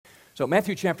So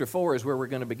Matthew chapter 4 is where we're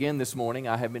going to begin this morning.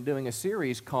 I have been doing a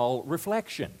series called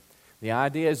Reflection. The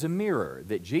idea is a mirror,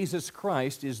 that Jesus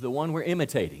Christ is the one we're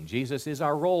imitating. Jesus is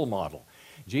our role model.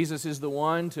 Jesus is the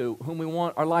one to whom we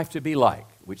want our life to be like,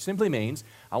 which simply means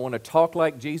I want to talk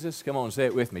like Jesus. Come on, say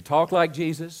it with me. Talk like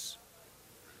Jesus.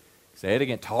 Say it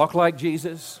again. Talk like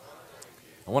Jesus.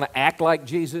 I want to act like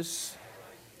Jesus.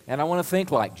 And I want to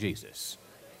think like Jesus.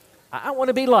 I want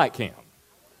to be like Him.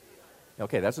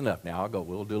 Okay, that's enough now.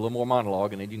 We'll do a little more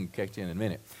monologue, and then you can catch in a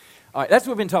minute. All right, that's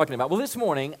what we've been talking about. Well, this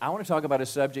morning, I want to talk about a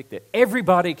subject that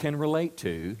everybody can relate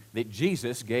to, that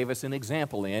Jesus gave us an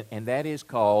example in, and that is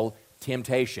called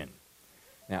temptation.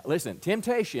 Now, listen,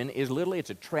 temptation is literally,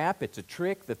 it's a trap, it's a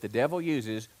trick that the devil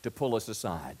uses to pull us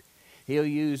aside. He'll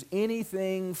use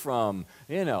anything from,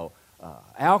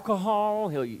 alcohol,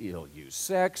 he'll use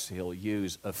sex, he'll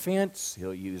use offense,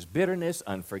 he'll use bitterness,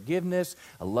 unforgiveness,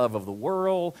 a love of the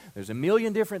world. There's a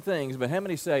million different things, but how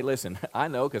many say, listen, I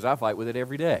know because I fight with it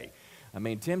every day. I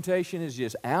mean, temptation is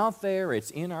just out there,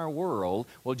 it's in our world.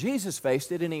 Well, Jesus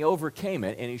faced it and He overcame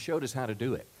it and He showed us how to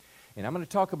do it. And I'm going to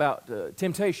talk about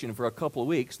temptation for a couple of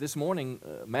weeks. This morning,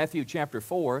 Matthew chapter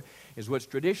 4 is what's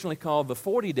traditionally called the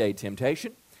 40-day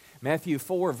temptation. Matthew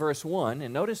 4, verse 1,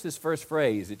 and notice this first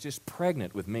phrase, it's just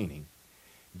pregnant with meaning.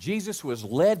 Jesus was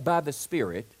led by the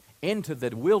Spirit into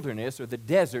the wilderness or the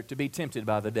desert to be tempted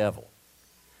by the devil.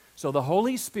 So the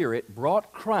Holy Spirit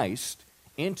brought Christ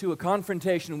into a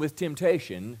confrontation with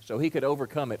temptation so He could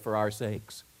overcome it for our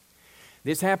sakes.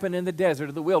 This happened in the desert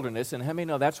or the wilderness, and how many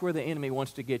know that's where the enemy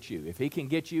wants to get you? If he can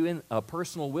get you in a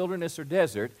personal wilderness or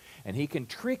desert, and he can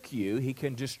trick you, he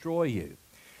can destroy you.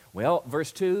 Well,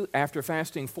 verse 2, after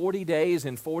fasting 40 days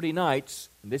and 40 nights,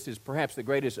 and this is perhaps the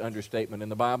greatest understatement in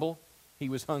the Bible, he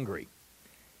was hungry.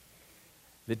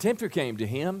 The tempter came to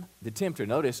him. The tempter,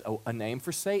 notice, a name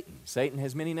for Satan. Satan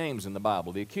has many names in the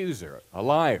Bible. The accuser, a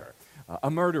liar,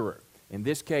 a murderer. In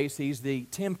this case, he's the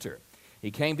tempter. He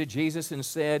came to Jesus and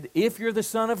said, if you're the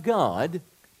Son of God,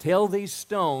 tell these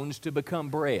stones to become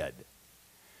bread.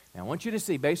 Now, I want you to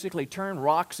see, basically turn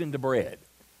rocks into bread.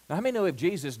 Now, how many know if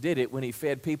Jesus did it when He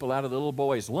fed people out of the little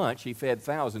boy's lunch, He fed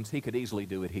thousands, He could easily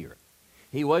do it here.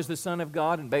 He was the Son of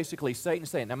God, and basically Satan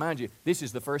saying, now mind you, this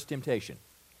is the first temptation.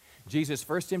 Jesus'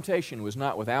 first temptation was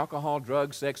not with alcohol,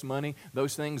 drugs, sex, money,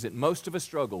 those things that most of us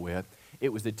struggle with.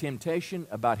 It was the temptation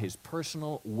about His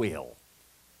personal will.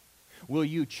 Will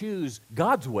you choose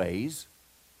God's ways,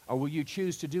 or will you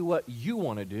choose to do what you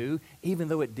want to do, even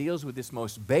though it deals with this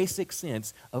most basic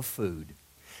sense of food?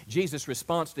 Jesus'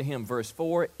 response to him, verse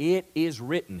 4, it is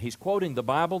written. He's quoting the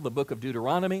Bible, the book of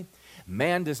Deuteronomy.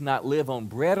 Man does not live on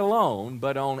bread alone,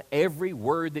 but on every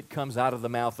word that comes out of the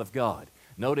mouth of God.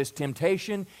 Notice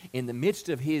temptation in the midst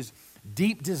of his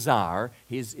deep desire,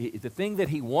 the thing that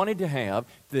he wanted to have,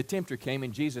 the tempter came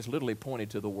and Jesus literally pointed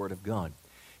to the Word of God.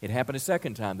 It happened a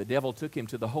second time. The devil took him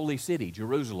to the holy city,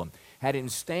 Jerusalem, had him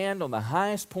stand on the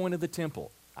highest point of the temple.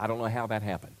 I don't know how that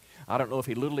happened. I don't know if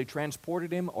he literally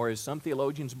transported him or, as some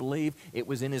theologians believe, it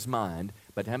was in his mind.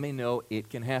 But how many know it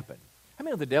can happen? How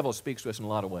many know the devil speaks to us in a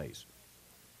lot of ways?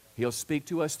 He'll speak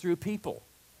to us through people.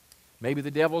 Maybe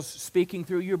the devil's speaking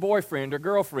through your boyfriend or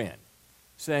girlfriend,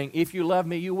 saying, if you love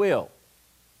me, you will.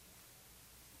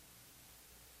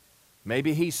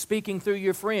 Maybe he's speaking through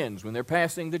your friends when they're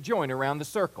passing the joint around the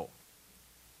circle.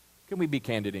 Can we be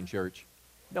candid in church?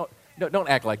 Don't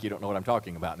act like you don't know what I'm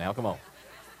talking about now. Come on.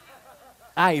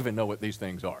 I even know what these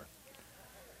things are.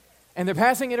 And they're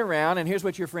passing it around, and here's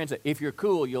what your friends say. If you're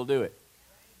cool, you'll do it.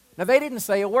 Now, they didn't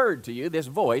say a word to you. This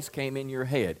voice came in your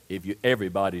head.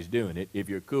 Everybody's doing it. If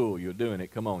you're cool, you're doing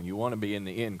it. Come on, you want to be in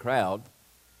the in crowd.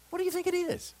 What do you think it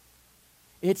is?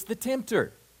 It's the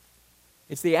tempter.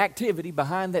 It's the activity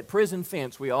behind that prison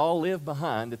fence we all live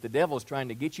behind that the devil's trying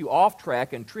to get you off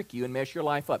track and trick you and mess your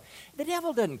life up. The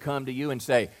devil doesn't come to you and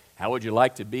say, how would you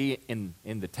like to be in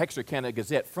the Texarkana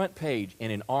Gazette front page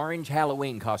in an orange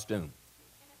Halloween costume?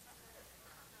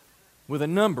 With a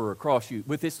number across you,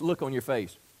 with this look on your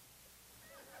face.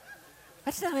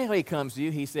 That's not how he comes to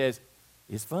you. He says,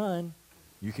 it's fun.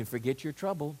 You can forget your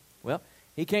trouble. Well,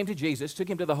 he came to Jesus, took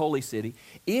him to the holy city.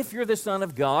 If you're the Son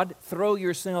of God, throw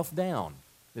yourself down.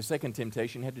 The second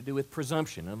temptation had to do with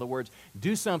presumption. In other words,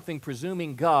 do something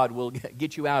presuming God will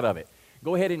get you out of it.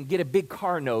 Go ahead and get a big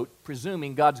car note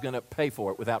presuming God's going to pay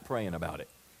for it without praying about it.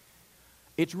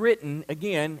 It's written,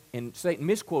 again, and Satan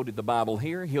misquoted the Bible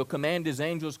here, he'll command his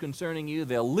angels concerning you,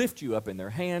 they'll lift you up in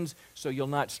their hands so you'll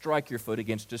not strike your foot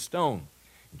against a stone.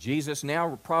 Jesus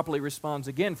now properly responds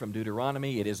again from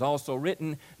Deuteronomy, it is also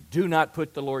written, do not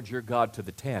put the Lord your God to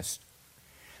the test.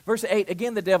 Verse 8,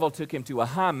 again the devil took him to a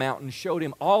high mountain, showed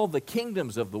him all the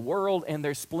kingdoms of the world and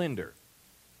their splendor.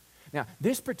 Now,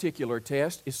 this particular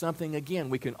test is something, again,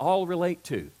 we can all relate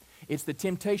to. It's the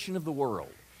temptation of the world.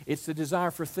 It's the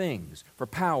desire for things, for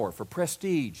power, for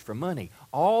prestige, for money.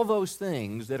 All those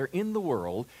things that are in the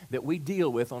world that we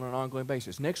deal with on an ongoing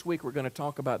basis. Next week, we're going to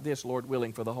talk about this, Lord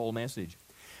willing, for the whole message.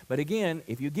 But again,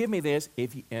 if you give me this,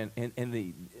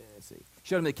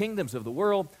 show them the kingdoms of the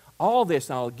world, all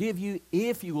this I'll give you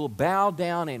if you will bow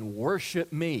down and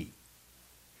worship me.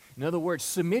 In other words,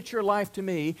 submit your life to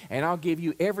me, and I'll give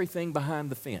you everything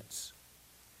behind the fence.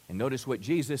 And notice what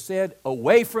Jesus said,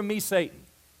 away from me, Satan.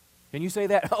 Can you say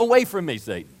that? Away from me,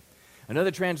 Satan.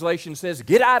 Another translation says,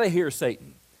 get out of here,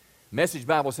 Satan. Message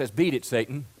Bible says, beat it,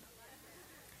 Satan.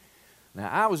 Now,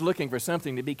 I was looking for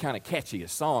something to be kind of catchy, a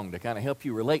song to kind of help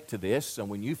you relate to this. So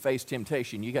when you face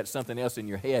temptation, you got something else in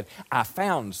your head. I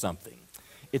found something.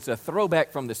 It's a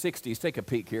throwback from the 60s. Take a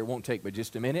peek here. It won't take but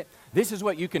just a minute. This is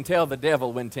what you can tell the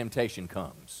devil when temptation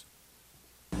comes.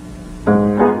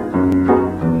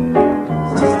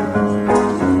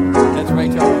 That's Ray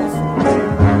Charles.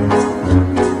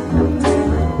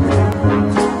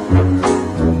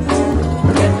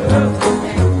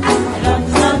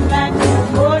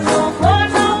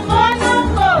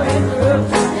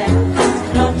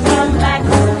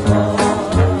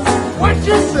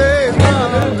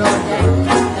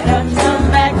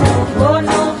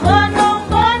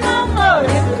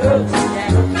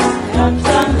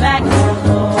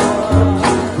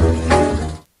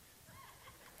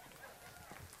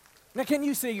 Now, can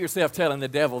you see yourself telling the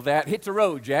devil that? Hit the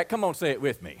road, Jack. Come on, say it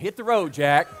with me. Hit the road,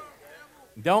 Jack.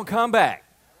 Don't come back.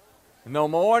 No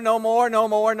more, no more, no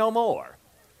more, no more.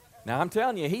 Now, I'm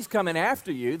telling you, he's coming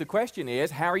after you. The question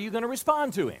is, how are you going to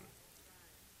respond to him?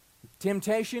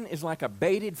 Temptation is like a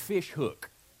baited fish hook.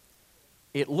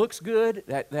 It looks good.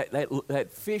 That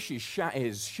fish is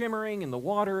shimmering in the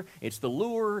water. It's the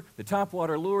lure, the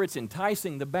topwater lure. It's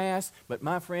enticing the bass. But,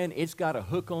 my friend, it's got a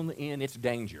hook on the end. It's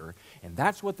danger. And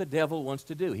that's what the devil wants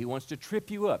to do. He wants to trip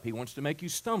you up. He wants to make you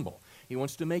stumble. He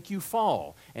wants to make you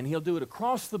fall. And he'll do it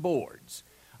across the boards.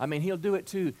 I mean, he'll do it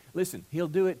to, listen, he'll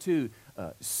do it to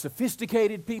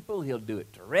sophisticated people. He'll do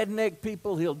it to redneck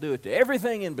people. He'll do it to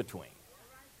everything in between.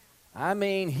 I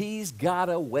mean, he's got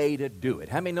a way to do it.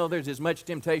 How many know there's as much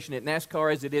temptation at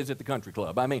NASCAR as it is at the country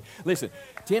club? I mean, listen,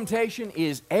 temptation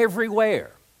is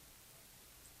everywhere.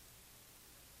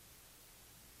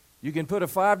 You can put a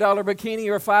 $5 bikini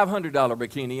or a $500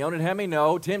 bikini on it. How many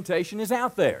know temptation is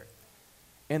out there?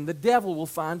 And the devil will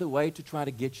find a way to try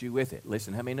to get you with it.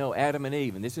 Listen, how many know Adam and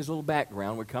Eve? And this is a little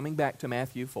background. We're coming back to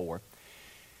Matthew 4.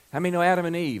 How many know Adam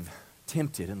and Eve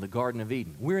tempted in the Garden of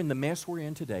Eden? We're in the mess we're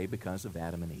in today because of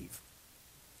Adam and Eve.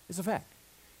 It's a fact.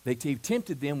 They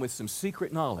tempted them with some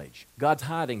secret knowledge. God's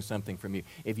hiding something from you.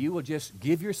 If you will just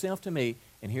give yourself to me,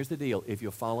 and here's the deal, if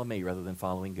you'll follow me rather than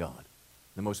following God.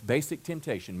 The most basic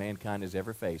temptation mankind has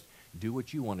ever faced, do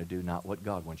what you want to do, not what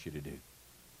God wants you to do.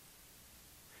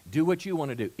 Do what you want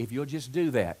to do. If you'll just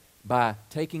do that, by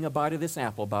taking a bite of this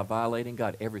apple, by violating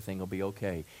God, everything will be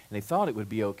okay. And they thought it would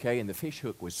be okay, and the fish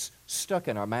hook was stuck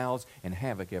in our mouths and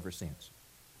havoc ever since.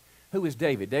 Who is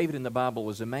David? David in the Bible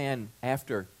was a man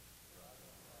after.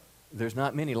 There's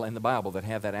not many in the Bible that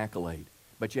have that accolade.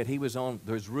 But yet he was on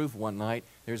there's roof one night.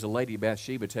 There's a lady,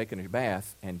 Bathsheba, taking her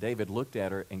bath, and David looked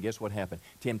at her, and guess what happened?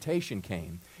 Temptation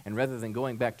came, and rather than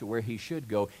going back to where he should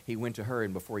go, he went to her,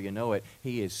 and before you know it,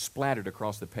 he is splattered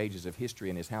across the pages of history,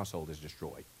 and his household is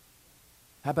destroyed.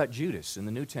 How about Judas in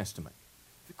the New Testament?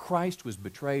 Christ was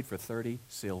betrayed for 30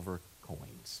 silver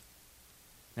coins.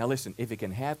 Now listen, if it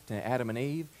can happen to Adam and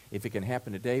Eve, if it can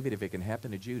happen to David, if it can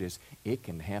happen to Judas, it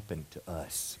can happen to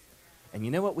us. And you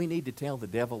know what we need to tell the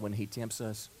devil when he tempts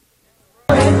us?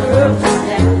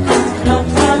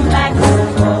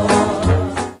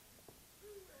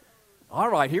 All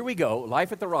right, here we go.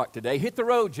 Life at the Rock today. Hit the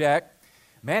road, Jack.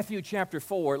 Matthew chapter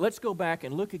 4. Let's go back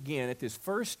and look again at this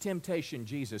first temptation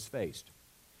Jesus faced.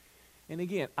 And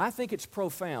again, I think it's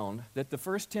profound that the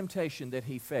first temptation that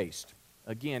he faced,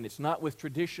 again, it's not with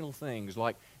traditional things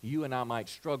like you and I might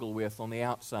struggle with on the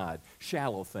outside,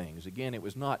 shallow things. Again, it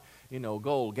was not,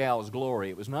 gold, gals, glory.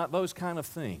 It was not those kind of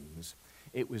things.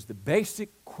 It was the basic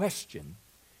question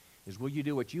is, will you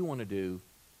do what you want to do,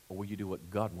 or will you do what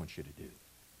God wants you to do?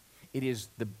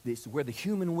 It's where the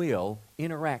human will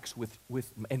interacts with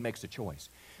and makes a choice.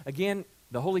 Again,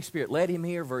 the Holy Spirit led him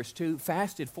here, verse 2,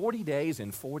 fasted 40 days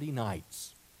and 40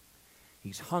 nights.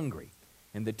 He's hungry.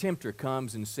 And the tempter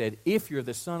comes and said, if you're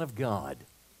the Son of God,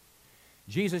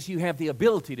 Jesus, you have the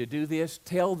ability to do this.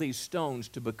 Tell these stones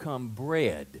to become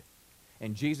bread.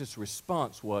 And Jesus'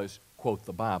 response was, quote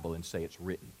the Bible and say it's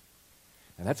written.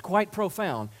 Now that's quite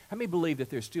profound. How many believe that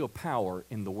there's still power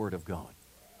in the Word of God?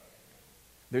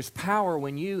 There's power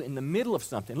when you, in the middle of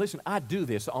something, listen, I do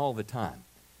this all the time.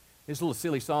 This little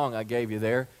silly song I gave you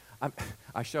there, I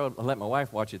let my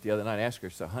wife watch it the other night. I asked her,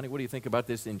 so, honey, what do you think about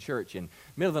this in church? And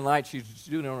middle of the night, she's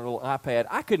doing it on her little iPad.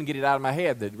 I couldn't get it out of my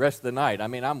head the rest of the night. I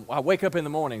mean, I wake up in the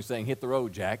morning saying, hit the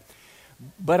road, Jack.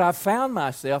 But I found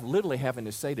myself literally having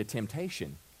to say to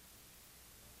temptation,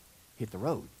 hit the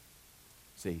road.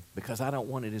 See, because I don't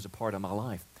want it as a part of my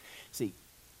life. See,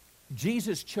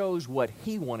 Jesus chose what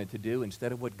he wanted to do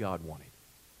instead of what God wanted.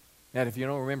 Now, if you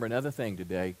don't remember another thing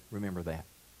today, remember that.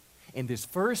 In this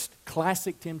first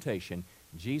classic temptation,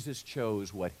 Jesus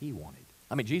chose what he wanted.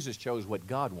 Jesus chose what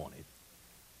God wanted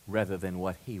rather than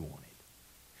what he wanted.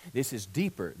 This is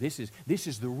deeper. This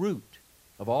is the root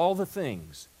of all the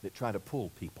things that try to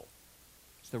pull people.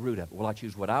 It's the root of it. Will I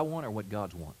choose what I want or what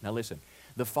God's want? Now listen,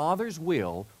 the Father's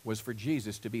will was for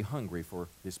Jesus to be hungry for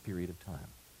this period of time.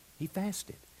 He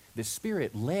fasted. The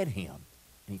Spirit led him,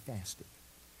 and he fasted.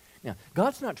 Now,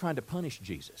 God's not trying to punish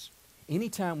Jesus.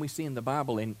 Anytime we see in the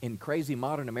Bible, in crazy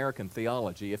modern American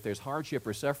theology, if there's hardship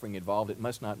or suffering involved, it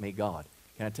must not be God.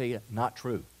 Can I tell you? Not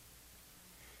true.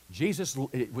 Jesus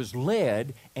was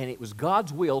led, and it was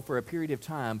God's will for a period of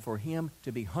time for him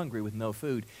to be hungry with no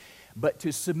food. But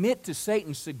to submit to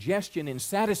Satan's suggestion and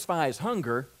satisfy his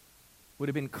hunger would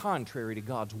have been contrary to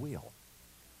God's will.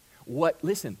 What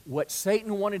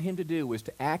Satan wanted him to do was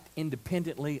to act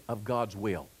independently of God's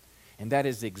will. And that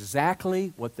is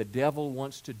exactly what the devil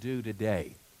wants to do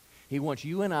today. He wants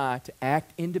you and I to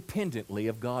act independently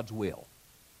of God's will.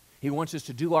 He wants us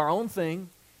to do our own thing.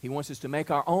 He wants us to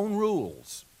make our own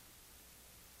rules.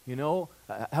 You know,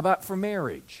 how about for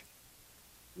marriage?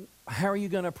 How are you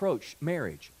going to approach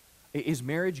marriage? Is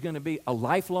marriage going to be a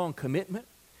lifelong commitment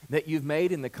that you've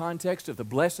made in the context of the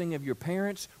blessing of your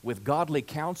parents with godly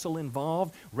counsel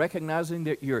involved, recognizing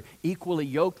that you're equally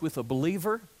yoked with a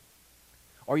believer?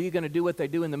 Or are you going to do what they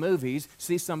do in the movies,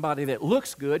 see somebody that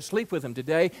looks good, sleep with them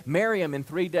today, marry them in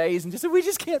 3 days, and just say, we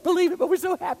just can't believe it, but we're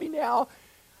so happy now?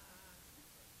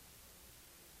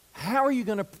 How are you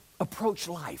going to approach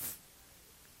life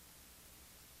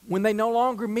when they no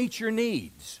longer meet your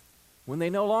needs? When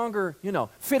they no longer,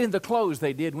 fit in the clothes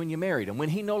they did when you married them. When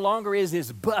he no longer is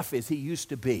as buff as he used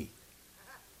to be.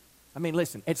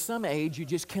 Listen, at some age, you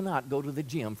just cannot go to the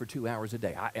gym for 2 hours a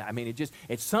day.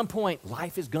 At some point,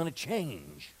 life is going to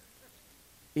change.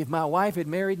 If my wife had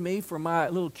married me for my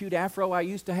little cute afro I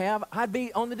used to have, I'd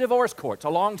be on the divorce courts a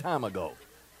long time ago.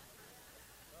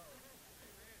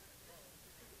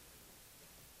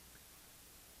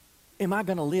 Am I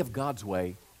going to live God's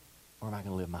way, or am I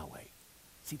going to live my way?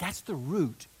 See, that's the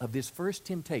root of this first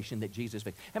temptation that Jesus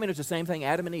faced. It's the same thing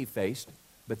Adam and Eve faced,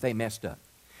 but they messed up.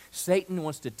 Satan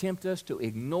wants to tempt us to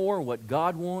ignore what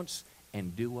God wants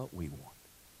and do what we want.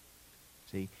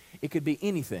 See, it could be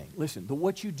anything. Listen,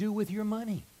 what you do with your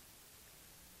money.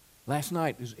 Last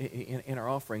night in our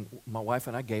offering, my wife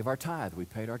and I gave our tithe. We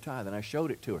paid our tithe, and I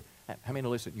showed it to her.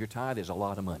 Listen, your tithe is a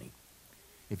lot of money.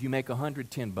 If you make $100,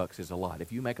 $10 is a lot.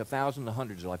 If you make $1,000,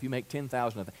 $100 is a lot. If you make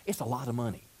 $10,000, it's a lot of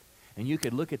money. And you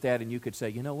could look at that and you could say,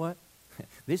 you know what?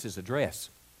 This is a dress.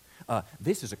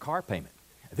 This is a car payment.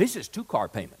 This is 2 car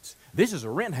payments. This is a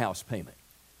rent house payment.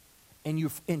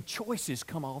 And choices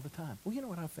come all the time. Well, you know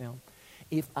what I found?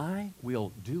 If I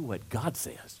will do what God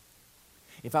says,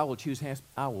 if I will choose,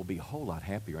 I will be a whole lot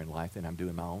happier in life than I'm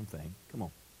doing my own thing. Come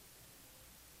on.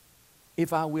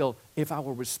 If I will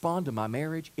respond to my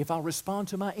marriage, if I'll respond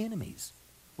to my enemies.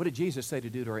 What did Jesus say to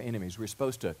do to our enemies? We're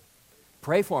supposed to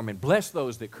pray for them and bless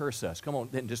those that curse us. Come on,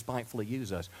 then despitefully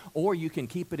use us. Or you can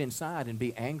keep it inside and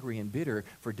be angry and bitter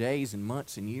for days and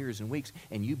months and years and weeks,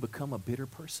 and you become a bitter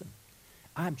person.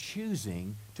 I'm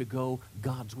choosing to go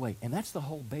God's way. And that's the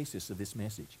whole basis of this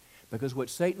message. Because what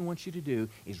Satan wants you to do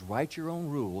is write your own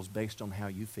rules based on how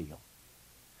you feel.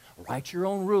 Write your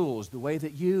own rules the way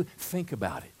that you think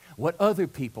about it, what other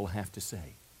people have to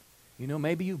say.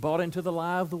 Maybe you've bought into the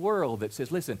lie of the world that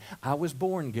says, listen, I was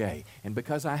born gay, and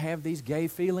because I have these gay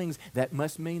feelings, that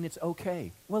must mean it's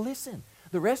okay. Well, listen,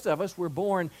 the rest of us were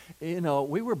born,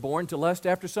 we were born to lust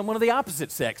after someone of the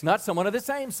opposite sex, not someone of the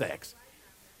same sex.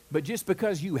 But just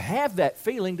because you have that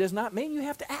feeling does not mean you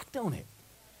have to act on it.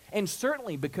 And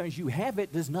certainly because you have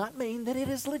it does not mean that it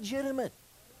is legitimate.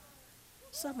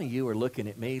 Some of you are looking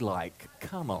at me like,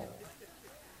 come on.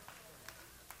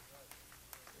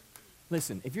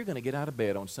 Listen, if you're going to get out of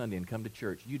bed on Sunday and come to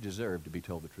church, you deserve to be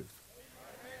told the truth.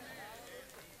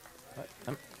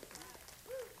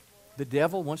 The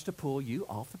devil wants to pull you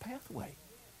off the pathway.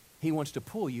 He wants to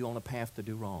pull you on a path to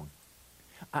do wrong.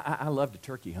 I love to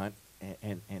turkey hunt,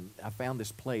 and I found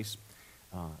this place.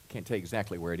 Can't tell you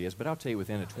exactly where it is, but I'll tell you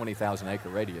within a 20,000 acre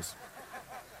radius.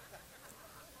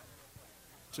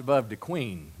 It's above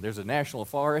DeQueen. There's a national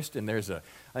forest, and there's a,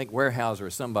 I think, Weyerhaeuser or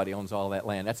somebody owns all that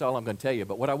land. That's all I'm going to tell you.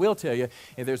 But what I will tell you,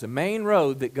 if there's a main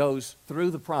road that goes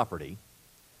through the property,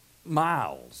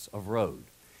 miles of road,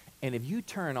 and if you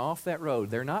turn off that road,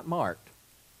 they're not marked,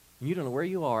 and you don't know where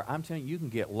you are, I'm telling you, you can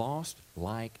get lost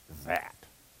like that.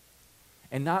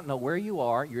 And not know where you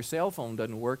are, your cell phone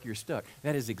doesn't work, you're stuck.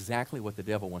 That is exactly what the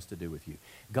devil wants to do with you.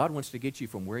 God wants to get you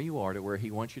from where you are to where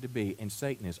he wants you to be, and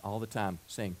Satan is all the time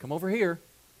saying, come over here.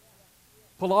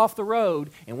 Pull off the road,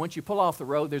 and once you pull off the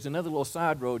road, there's another little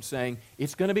side road saying,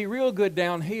 it's going to be real good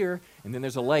down here, and then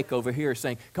there's a lake over here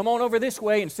saying, come on over this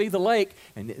way and see the lake,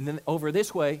 and then over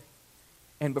this way,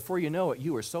 and before you know it,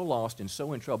 you are so lost and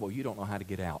so in trouble, you don't know how to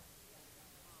get out.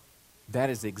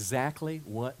 That is exactly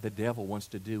what the devil wants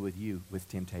to do with you with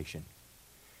temptation.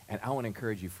 And I want to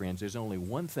encourage you, friends, there's only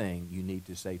one thing you need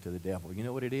to say to the devil. You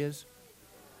know what it is?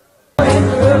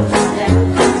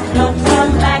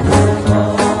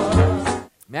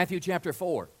 Matthew chapter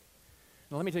 4.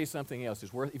 Now let me tell you something else.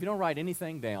 If you don't write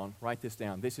anything down, write this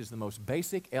down. This is the most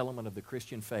basic element of the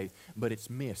Christian faith, but it's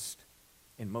missed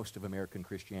in most of American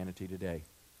Christianity today.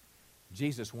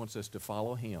 Jesus wants us to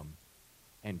follow him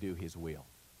and do his will.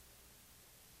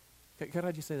 Could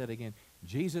I just say that again?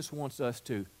 Jesus wants us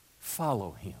to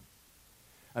follow him.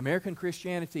 American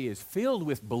Christianity is filled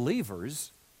with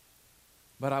believers,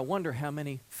 but I wonder how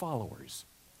many followers.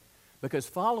 Because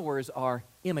followers are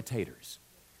imitators.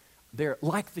 They're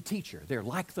like the teacher. They're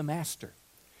like the master.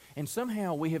 And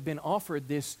somehow we have been offered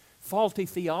this faulty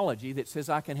theology that says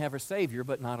I can have a Savior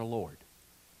but not a Lord.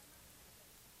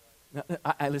 Now,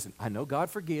 listen, I know God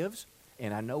forgives.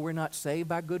 And I know we're not saved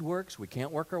by good works. We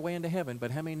can't work our way into heaven.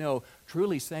 But how many know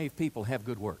truly saved people have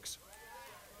good works?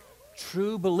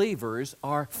 True believers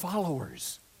are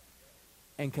followers.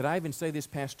 And could I even say this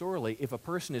pastorally? If a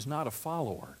person is not a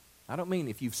follower, I don't mean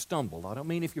if you've stumbled. I don't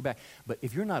mean if you're back. But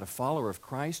if you're not a follower of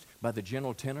Christ by the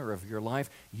general tenor of your life,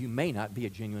 you may not be a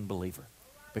genuine believer.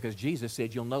 Because Jesus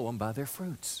said you'll know them by their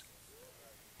fruits.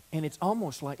 And it's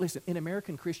almost like, listen, in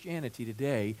American Christianity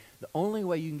today, the only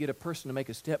way you can get a person to make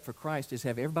a step for Christ is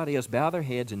have everybody else bow their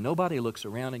heads and nobody looks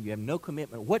around and you have no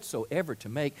commitment whatsoever to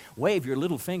make. Wave your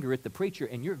little finger at the preacher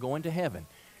and you're going to heaven.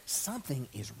 Something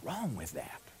is wrong with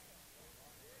that.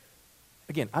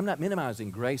 Again, I'm not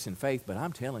minimizing grace and faith, but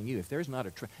I'm telling you, if there's not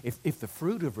if the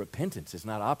fruit of repentance is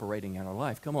not operating in our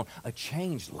life, come on, a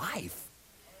changed life.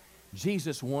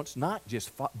 Jesus wants not just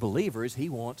believers, he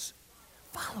wants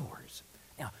followers.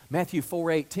 Now, Matthew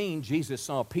 4:18, Jesus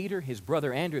saw Peter, his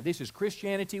brother Andrew. This is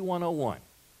Christianity 101.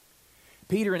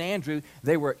 Peter and Andrew,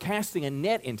 they were casting a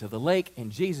net into the lake,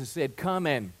 and Jesus said, come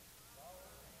and,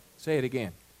 say it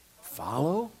again,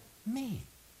 follow me.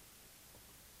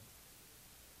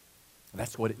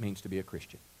 That's what it means to be a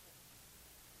Christian.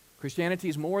 Christianity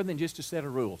is more than just a set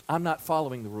of rules. I'm not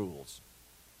following the rules.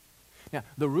 Now,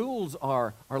 the rules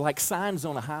are like signs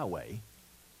on a highway,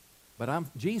 but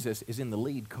Jesus is in the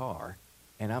lead car,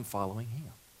 and I'm following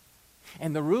him.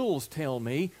 And the rules tell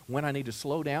me when I need to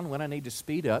slow down, when I need to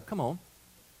speed up. Come on.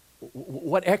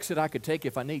 What exit I could take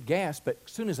if I need gas, but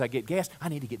as soon as I get gas, I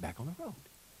need to get back on the road.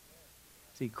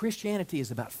 See, Christianity is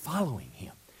about following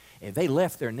him. And they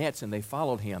left their nets and they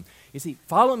followed him. You see,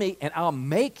 follow me and I'll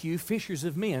make you fishers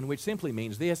of men, which simply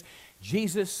means this.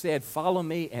 Jesus said, follow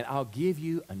me and I'll give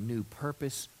you a new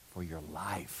purpose for your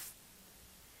life.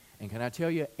 And can I tell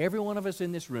you, every one of us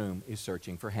in this room is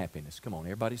searching for happiness. Come on,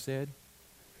 everybody said?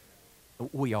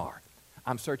 We are.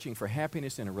 I'm searching for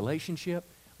happiness in a relationship.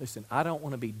 Listen, I don't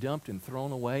want to be dumped and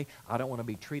thrown away. I don't want to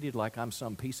be treated like I'm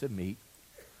some piece of meat.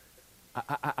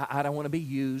 I don't want to be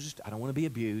used. I don't want to be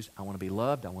abused. I want to be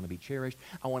loved. I want to be cherished.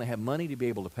 I want to have money to be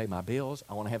able to pay my bills.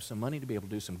 I want to have some money to be able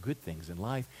to do some good things in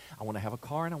life. I want to have a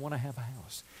car and I want to have a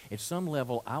house. At some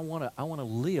level, I want to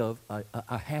live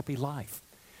a happy life.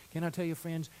 Can I tell you,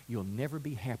 friends, you'll never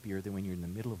be happier than when you're in the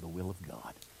middle of the will of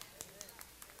God.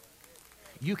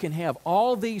 You can have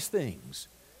all these things.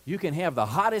 You can have the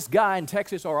hottest guy in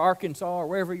Texas or Arkansas or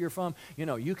wherever you're from. You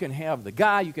know, you can have the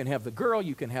guy, you can have the girl,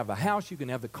 you can have the house, you can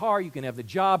have the car, you can have the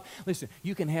job. Listen,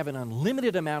 you can have an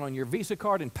unlimited amount on your Visa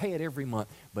card and pay it every month.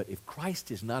 But if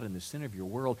Christ is not in the center of your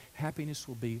world, happiness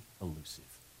will be elusive.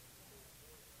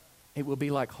 It will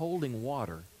be like holding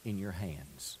water in your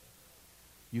hands.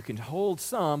 You can hold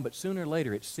some, but sooner or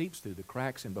later it seeps through the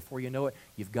cracks, and before you know it,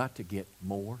 you've got to get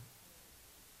more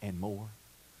and more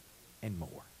and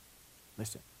more.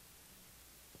 Listen,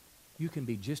 you can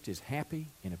be just as happy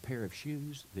in a pair of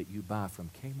shoes that you buy from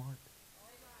Kmart,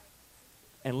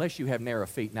 unless you have narrow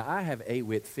feet. Now, I have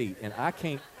A-width feet, and I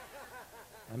can't,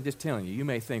 I'm just telling you, you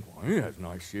may think, well, he has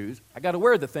nice shoes. I got to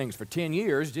wear the things for 10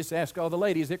 years. Just ask all the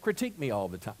ladies that critique me all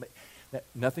the time. But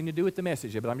Nothing to do with the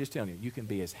message, but I'm just telling you, you can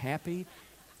be as happy,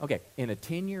 okay, in a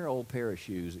 10-year-old pair of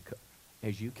shoes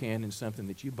as you can in something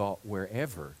that you bought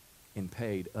wherever and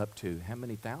paid up to how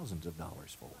many thousands of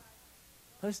dollars for.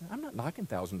 Listen, I'm not knocking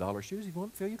 $1,000 shoes if you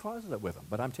want to fill your closet up with them,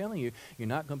 but I'm telling you, you're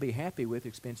not going to be happy with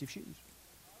expensive shoes.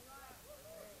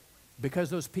 Because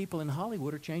those people in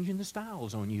Hollywood are changing the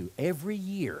styles on you every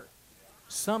year.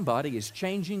 Somebody is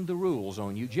changing the rules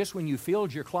on you just when you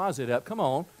filled your closet up. Come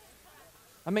on.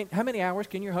 I mean, how many hours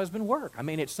can your husband work? I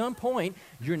mean, at some point,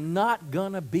 you're not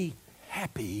going to be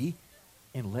happy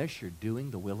unless you're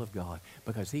doing the will of God,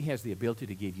 because He has the ability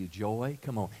to give you joy,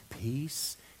 come on,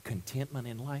 peace, contentment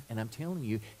in life. And I'm telling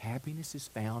you, happiness is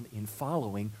found in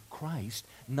following Christ,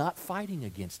 not fighting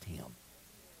against Him.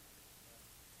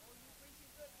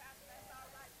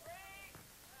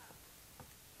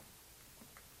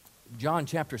 John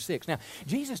chapter 6. Now,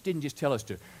 Jesus didn't just tell us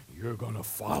you're going to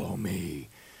follow me,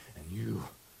 and you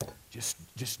just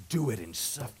do it and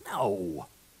stuff. No.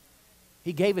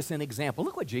 He gave us an example.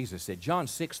 Look what Jesus said, John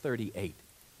 6:38.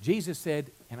 Jesus said,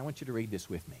 and I want you to read this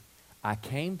with me, I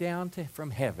came down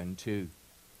from heaven to...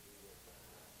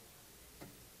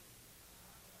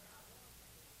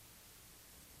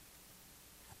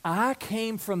 I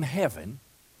came from heaven.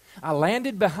 I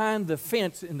landed behind the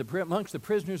fence amongst the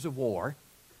prisoners of war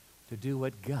to do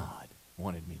what God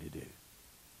wanted me to do,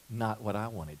 not what I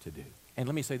wanted to do. And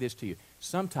let me say this to you.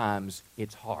 Sometimes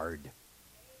it's hard.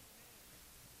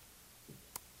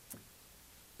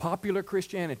 Popular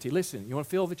Christianity. Listen, you want to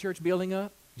fill the church building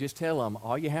up? Just tell them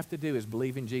all you have to do is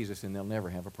believe in Jesus and they'll never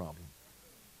have a problem.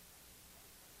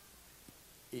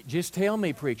 Just tell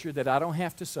me, preacher, that I don't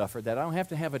have to suffer, that I don't have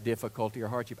to have a difficulty or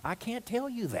hardship. I can't tell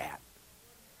you that.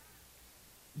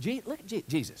 Look at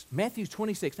Jesus, Matthew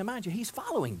 26. Now, mind you, He's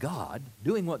following God,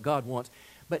 doing what God wants.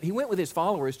 But He went with His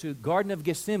followers to the Garden of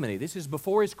Gethsemane. This is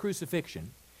before His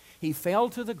crucifixion. He fell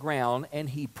to the ground and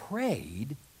He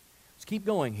prayed. Let's keep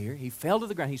going here. He fell to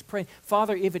the ground. He's praying,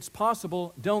 Father, if it's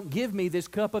possible, don't give me this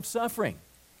cup of suffering.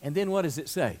 And then what does it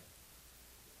say?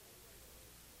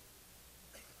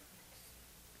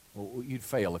 Well, you'd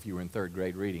fail if you were in third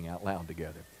grade reading out loud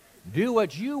together. Do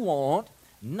what you want,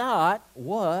 not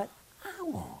what I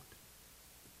want.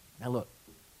 Now look,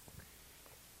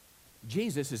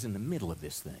 Jesus is in the middle of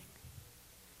this thing.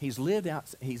 He's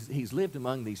lived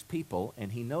among these people,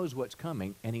 and He knows what's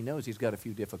coming, and He knows He's got a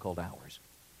few difficult hours.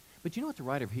 But you know what the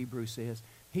writer of Hebrews says?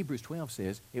 Hebrews 12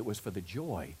 says it was for the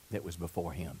joy that was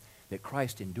before Him, that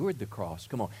Christ endured the cross,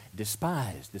 come on,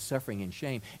 despised the suffering and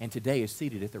shame, and today is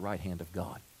seated at the right hand of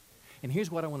God. And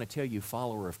here's what I want to tell you,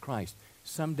 follower of Christ.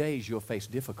 Some days you'll face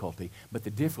difficulty, but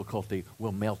the difficulty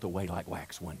will melt away like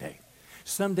wax one day.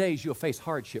 Some days you'll face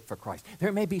hardship for Christ.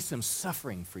 There may be some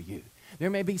suffering for you. There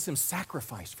may be some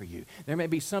sacrifice for you. There may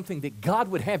be something that God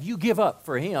would have you give up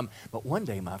for Him. But one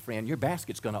day, my friend, your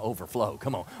basket's going to overflow.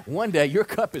 Come on. One day your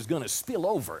cup is going to spill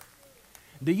over.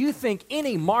 Do you think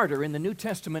any martyr in the New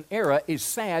Testament era is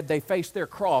sad they face their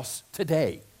cross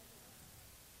today?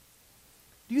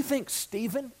 Do you think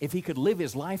Stephen, if he could live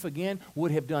his life again,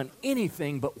 would have done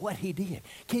anything but what he did?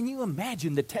 Can you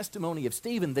imagine the testimony of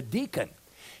Stephen, the deacon?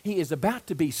 He is about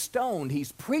to be stoned.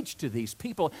 He's preached to these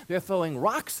people. They're throwing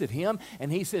rocks at him,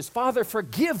 and he says, Father,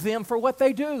 forgive them for what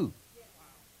they do.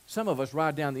 Some of us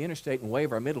ride down the interstate and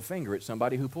wave our middle finger at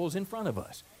somebody who pulls in front of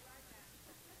us.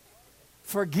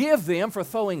 Forgive them for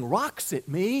throwing rocks at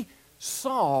me.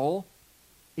 Saul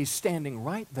is standing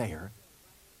right there.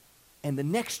 And the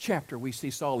next chapter we see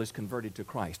Saul is converted to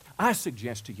Christ. I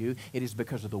suggest to you it is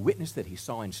because of the witness that he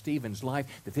saw in Stephen's life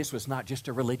that this was not just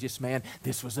a religious man.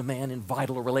 This was a man in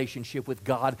vital relationship with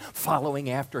God, following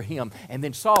after Him. And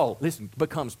then Saul, listen,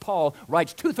 becomes Paul,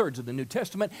 writes 2/3 of the New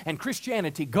Testament, and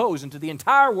Christianity goes into the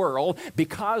entire world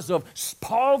because of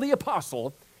Paul the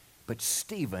Apostle. But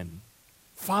Stephen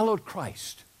followed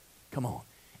Christ. Come on.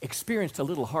 Experienced a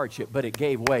little hardship, but it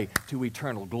gave way to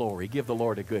eternal glory. Give the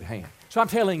Lord a good hand. So I'm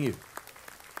telling you,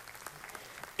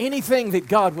 anything that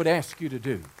God would ask you to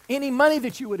do, any money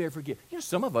that you would ever give, you know,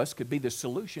 some of us could be the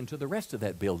solution to the rest of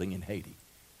that building in Haiti.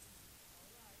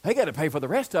 They got to pay for the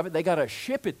rest of it. They got to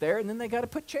ship it there, and then they got to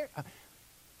put chairs.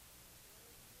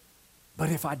 But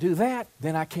if I do that,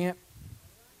 then I can't.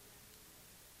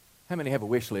 How many have a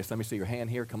wish list? Let me see your hand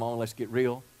here. Come on, let's get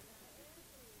real.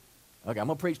 Okay, I'm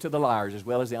going to preach to the liars as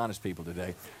well as the honest people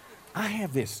today. I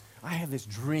have this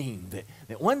dream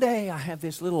that one day I have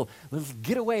this little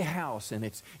getaway house, and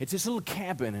it's this little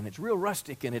cabin, and it's real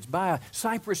rustic, and it's by a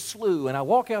cypress slough, and I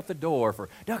walk out the door for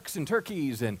ducks and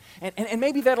turkeys, and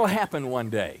maybe that'll happen one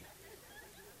day.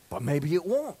 But maybe it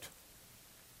won't.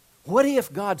 What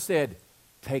if God said,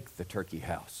 take the turkey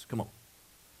house, come on,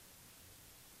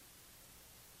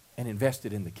 and invest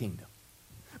it in the kingdom.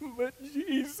 But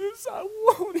Jesus, I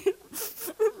want it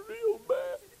real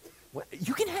bad. Well,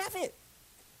 you can have it.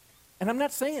 And I'm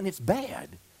not saying it's bad.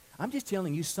 I'm just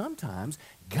telling you sometimes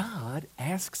God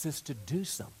asks us to do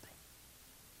something.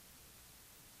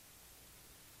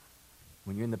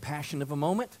 When you're in the passion of a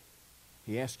moment,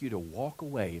 He asks you to walk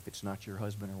away if it's not your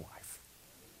husband or wife.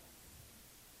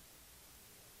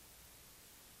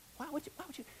 Why would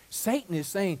you? Satan is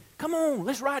saying, come on,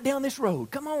 let's ride down this road.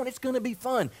 Come on, it's going to be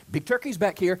fun. Big turkey's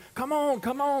back here. Come on,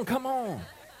 come on, come on.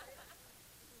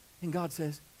 And God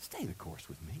says, stay the course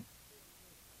with me.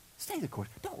 Stay the course.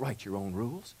 Don't write your own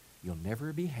rules. You'll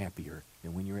never be happier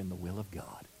than when you're in the will of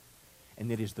God.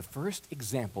 And it is the first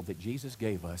example that Jesus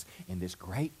gave us in this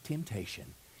great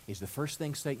temptation. Is the first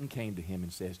thing Satan came to him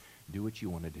and says, do what you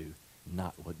want to do,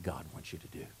 not what God wants you to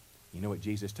do. You know what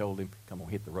Jesus told him? Come on,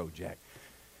 hit the road, Jack.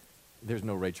 There's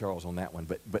no Ray Charles on that one,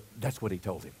 but that's what he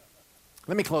told him.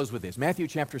 Let me close with this. Matthew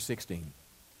chapter 16.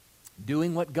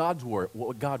 Doing what God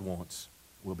wants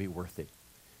will be worth it.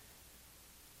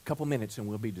 A couple minutes and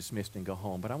we'll be dismissed and go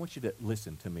home. But I want you to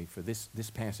listen to me for this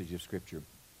passage of Scripture.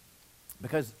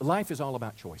 Because life is all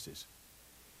about choices.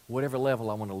 Whatever level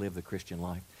I want to live the Christian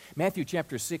life. Matthew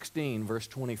chapter 16, verse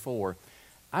 24.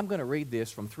 I'm going to read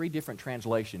this from 3 different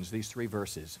translations, these 3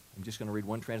 verses. I'm just going to read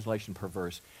one translation per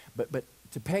verse. But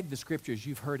to peg the Scriptures,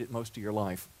 you've heard it most of your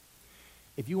life.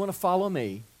 If you want to follow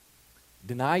me,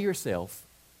 deny yourself,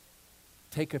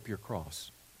 take up your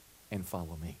cross, and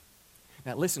follow me.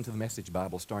 Now listen to the Message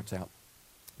Bible. Starts out,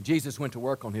 Jesus went to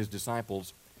work on his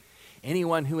disciples.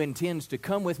 Anyone who intends to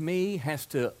come with me has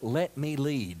to let me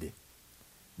lead.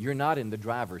 You're not in the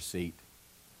driver's seat.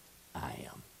 I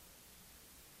am.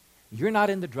 You're not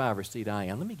in the driver's seat. I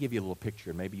am. Let me give you a little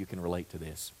picture. Maybe you can relate to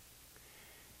this.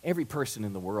 Every person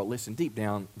in the world, listen, deep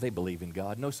down, they believe in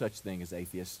God. No such thing as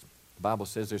atheists. The Bible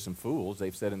says there's some fools.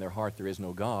 They've said in their heart there is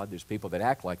no God. There's people that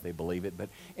act like they believe it, but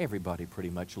everybody pretty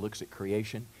much looks at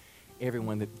creation.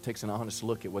 Everyone that takes an honest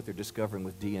look at what they're discovering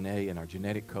with DNA and our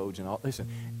genetic codes and all. Listen,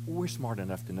 we're smart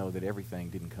enough to know that everything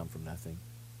didn't come from nothing.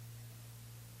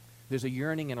 There's a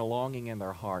yearning and a longing in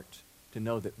their heart to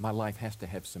know that my life has to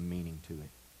have some meaning to it.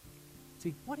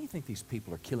 See, why do you think these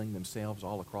people are killing themselves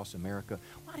all across America?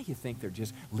 Why do you think they're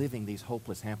just living these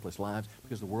hopeless, hapless lives?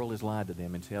 Because the world has lied to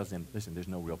them and tells them, listen, there's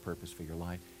no real purpose for your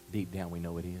life. Deep down, we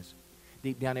know it is.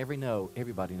 Deep down,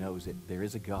 everybody knows that there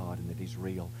is a God and that He's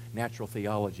real. Natural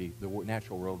theology, the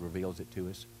natural world reveals it to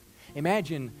us.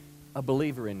 Imagine a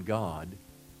believer in God.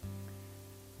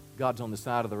 God's on the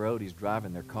side of the road. He's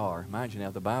driving their car. Mind you now,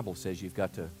 the Bible says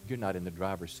you're not in the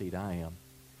driver's seat. I am.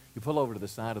 You pull over to the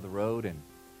side of the road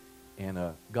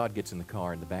and God gets in the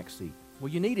car in the back seat.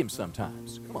 Well, you need Him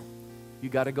sometimes. Come on. You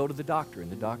got to go to the doctor,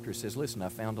 and the doctor says, listen, I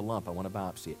found a lump. I want to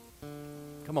biopsy it.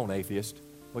 Come on, atheist.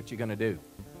 What you going to do?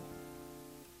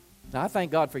 Now, I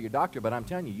thank God for your doctor, but I'm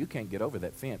telling you, you can't get over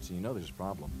that fence, and you know there's a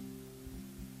problem.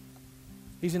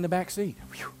 He's in the back seat.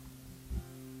 Whew.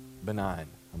 Benign.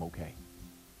 I'm okay.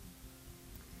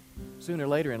 Sooner or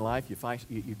later in life,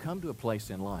 you come to a place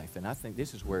in life, and I think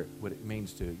this is what it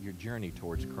means to your journey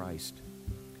towards Christ.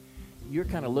 You're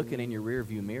kind of looking in your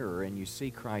rearview mirror and you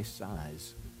see Christ's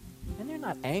eyes. And they're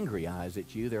not angry eyes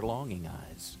at you, they're longing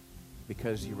eyes.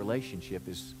 Because your relationship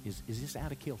is just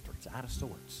out of kilter, it's out of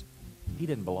sorts. He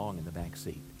didn't belong in the back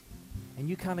seat. And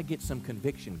you kind of get some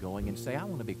conviction going and say, I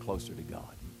want to be closer to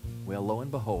God. Well, lo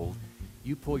and behold,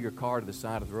 you pull your car to the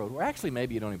side of the road. Or actually,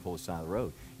 maybe you don't even pull the side of the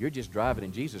road. You're just driving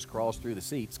and Jesus crawls through the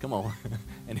seats. Come on.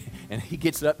 and He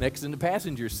gets up next in the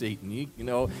passenger seat. And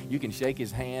you can shake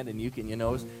His hand and you can,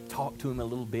 talk to Him a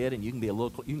little bit. And you can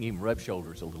even rub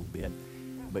shoulders a little bit.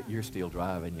 But you're still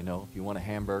driving, If you want a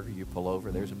hamburger, you pull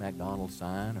over. There's a McDonald's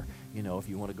sign. Or, if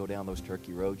you want to go down those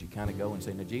turkey roads, you kind of go and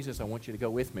say, now, Jesus, I want you to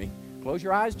go with me. Close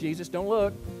your eyes, Jesus. Don't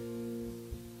look.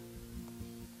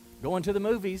 Going to the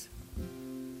movies.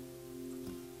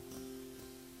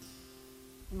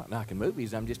 I'm not knocking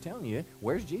movies. I'm just telling you,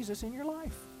 where's Jesus in your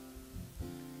life?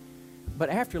 But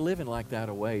after living like that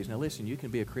a ways, now listen, you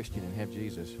can be a Christian and have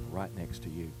Jesus right next to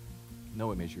you. Know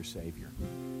Him as your Savior.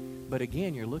 But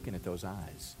again, you're looking at those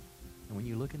eyes. And when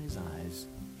you look in His eyes,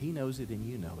 He knows it and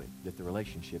you know it, that the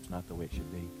relationship's not the way it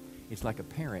should be. It's like a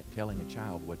parent telling a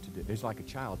child what to do. It's like a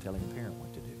child telling a parent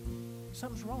what to do.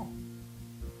 Something's wrong.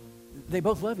 They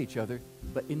both love each other,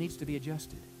 but it needs to be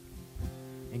adjusted.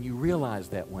 And you realize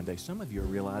that one day. Some of you are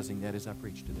realizing that as I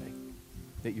preach today.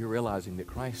 That you're realizing that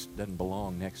Christ doesn't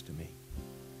belong next to me.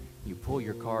 You pull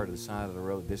your car to the side of the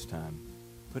road this time.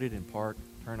 Put it in park.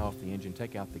 Turn off the engine.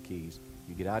 Take out the keys.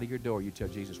 You get out of your door. You tell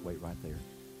Jesus, wait right there.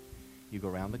 You go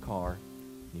around the car.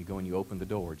 And you go and you open the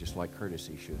door just like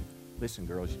courtesy should. Listen,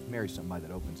 girls, marry somebody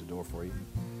that opens the door for you.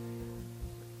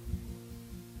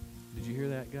 you hear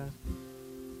that, guys?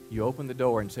 You open the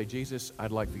door and say, Jesus,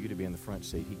 I'd like for you to be in the front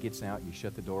seat. He gets out, you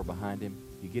shut the door behind him,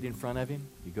 you get in front of him,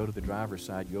 you go to the driver's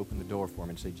side, you open the door for him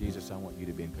and say, Jesus, I want you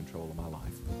to be in control of my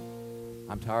life.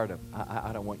 I'm tired of,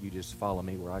 I don't want you to just follow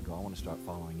me where I go. I want to start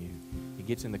following you. He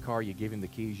gets in the car, you give him the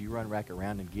keys, you run back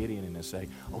around and get in and say,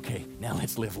 okay, now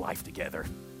let's live life together.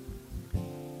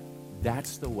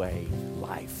 That's the way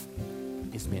life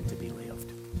is meant to be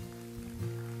lived.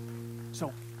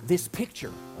 So this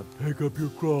picture of take up your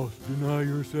cross, deny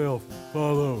yourself,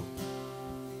 follow,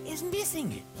 is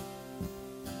missing it.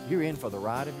 You're in for the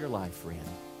ride of your life, friend,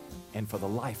 and for the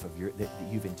life of that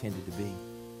you've intended to be.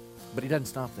 But he doesn't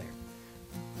stop there.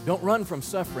 Don't run from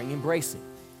suffering, embrace it.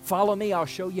 Follow me, I'll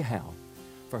show you how.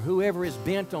 For whoever is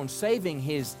bent on saving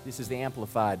his, this is the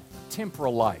amplified,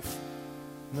 temporal life.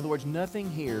 In other words, nothing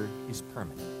here is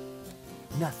permanent.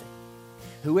 Nothing.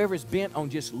 Whoever is bent on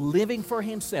just living for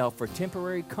himself for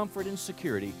temporary comfort and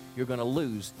security, you're going to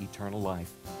lose eternal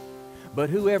life. But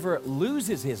whoever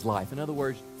loses his life, in other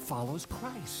words, follows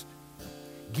Christ,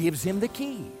 gives him the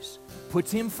keys,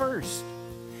 puts him first,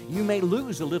 you may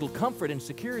lose a little comfort and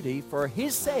security. For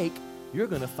his sake, you're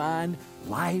going to find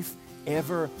life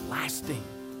everlasting.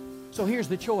 So here's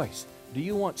the choice. Do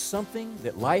you want something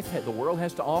that the world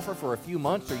has to offer for a few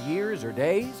months or years or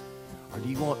days? Or do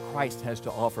you want what Christ has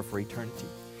to offer for eternity?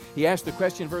 He asked the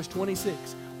question in verse 26,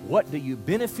 what do you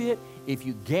benefit if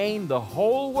you gain the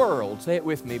whole world? Say it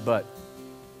with me, but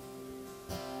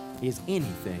is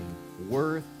anything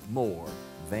worth more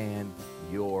than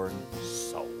your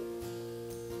soul?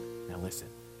 Now listen,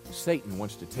 Satan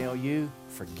wants to tell you,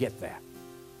 forget that.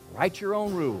 Write your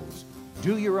own rules.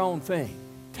 Do your own thing.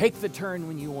 Take the turn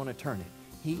when you want to turn it.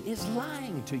 He is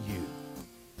lying to you.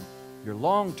 Your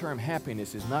long-term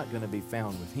happiness is not going to be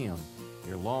found with him.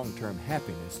 Your long-term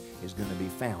happiness is going to be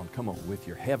found, come on, with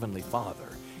your heavenly Father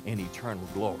in eternal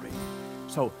glory.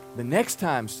 So the next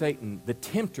time Satan, the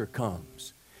tempter,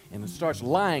 comes and starts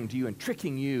lying to you and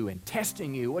tricking you and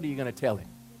testing you, what are you going to tell him?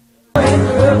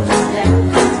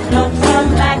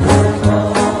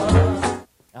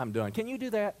 I'm done. Can you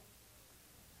do that?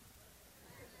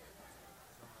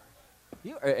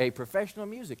 You are a professional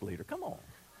music leader. Come on.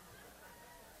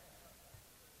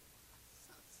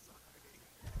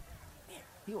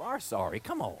 You are sorry.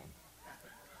 Come on.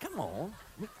 Come on.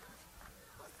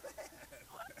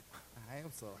 I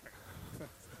am sorry.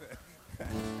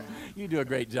 You do a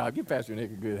great job. Give Pastor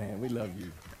Nick a good hand. We love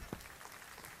you.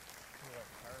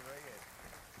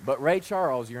 But Ray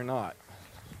Charles, you're not.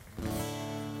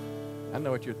 I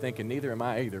know what you're thinking. Neither am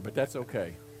I either, but that's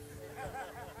okay.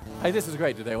 Hey, this is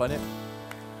great today, wasn't it?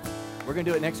 We're going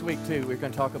to do it next week, too. We're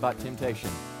going to talk about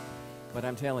temptation. But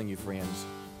I'm telling you, friends,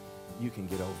 you can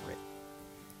get over it.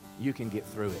 You can get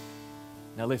through it.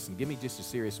 Now, listen, give me just a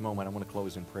serious moment. I want to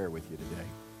close in prayer with you today.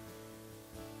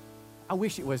 I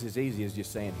wish it was as easy as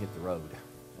just saying hit the road.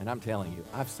 And I'm telling you,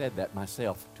 I've said that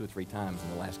myself 2 or 3 times in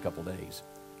the last couple days.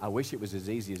 I wish it was as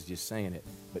easy as just saying it,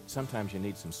 but sometimes you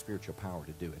need some spiritual power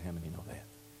to do it. How many know that?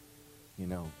 You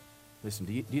know, listen,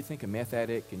 do you think a meth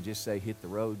addict can just say hit the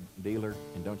road, dealer,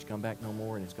 and don't you come back no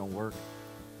more and it's going to work?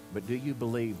 But do you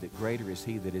believe that greater is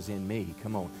he that is in me,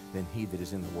 come on, than he that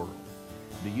is in the world?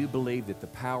 Do you believe that the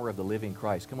power of the living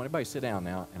Christ, come on, everybody sit down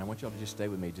now, and I want y'all to just stay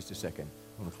with me just a second.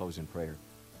 I'm going to close in prayer.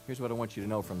 Here's what I want you to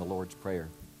know from the Lord's Prayer.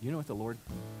 You know what the Lord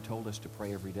told us to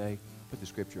pray every day? Put the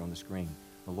scripture on the screen.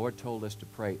 The Lord told us to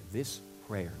pray this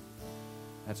prayer.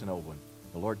 That's an old one.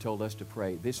 The Lord told us to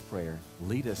pray this prayer.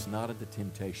 Lead us not into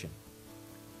temptation,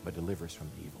 but deliver us from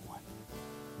the evil one.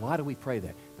 Why do we pray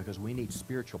that? Because we need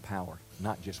spiritual power,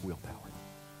 not just willpower.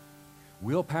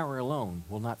 Willpower alone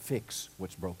will not fix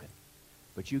what's broken.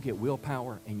 But you get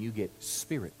willpower and you get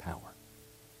spirit power.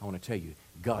 I want to tell you,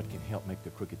 God can help make the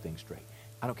crooked thing straight.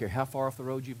 I don't care how far off the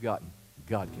road you've gotten,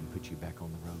 God can put you back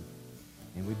on the road.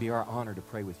 And we'd be our honor to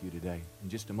pray with you today. In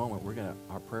just a moment,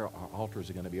 our altars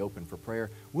are going to be open for prayer.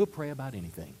 We'll pray about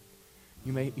anything.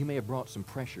 You may have brought some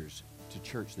pressures to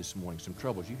church this morning, some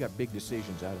troubles. You got big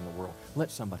decisions out in the world.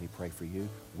 Let somebody pray for you.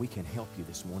 We can help you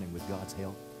this morning with God's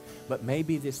help. But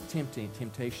maybe this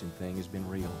temptation thing has been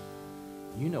real.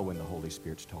 You know when the Holy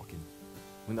Spirit's talking.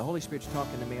 When the Holy Spirit's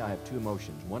talking to me, I have 2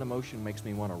 emotions. One emotion makes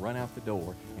me want to run out the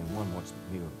door, and one wants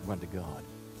me to run to God.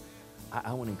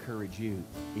 I want to encourage you,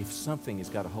 if something has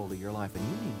got a hold of your life and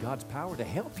you need God's power to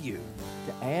help you,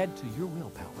 to add to your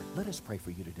willpower, let us pray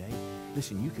for you today.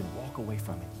 Listen, you can walk away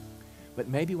from it. But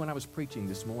maybe when I was preaching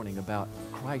this morning about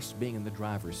Christ being in the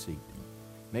driver's seat,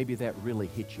 maybe that really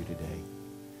hit you today.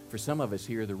 For some of us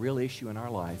here, the real issue in our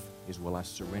life is, will I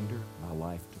surrender my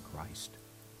life to Christ?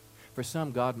 For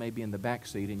some, God may be in the back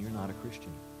seat and you're not a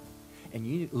Christian. And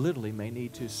you literally may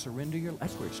need to surrender your life.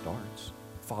 That's where it starts.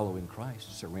 Following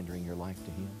Christ, surrendering your life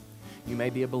to Him. You may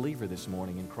be a believer this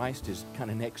morning and Christ is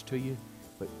kind of next to you,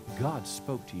 but God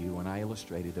spoke to you when I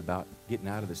illustrated about getting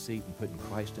out of the seat and putting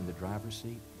Christ in the driver's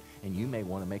seat. And you may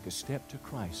want to make a step to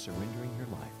Christ, surrendering your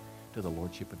life to the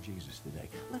Lordship of Jesus today.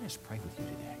 Let us pray with you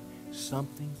today.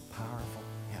 Something powerful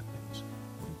happens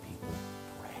when people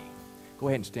pray. Go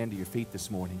ahead and stand to your feet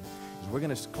this morning. We're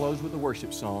going to close with a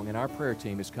worship song, and our prayer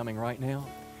team is coming right now.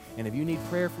 And if you need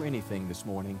prayer for anything this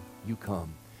morning, you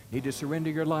come. Need to surrender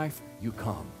your life? You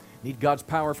come. Need God's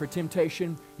power for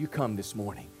temptation? You come this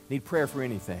morning. Need prayer for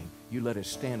anything? You let us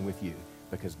stand with you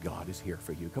because God is here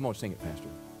for you. Come on, sing it, Pastor.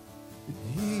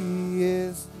 He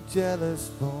is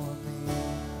jealous for me.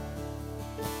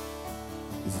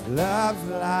 His love's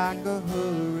like a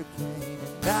hurricane,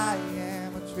 and I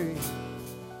am a tree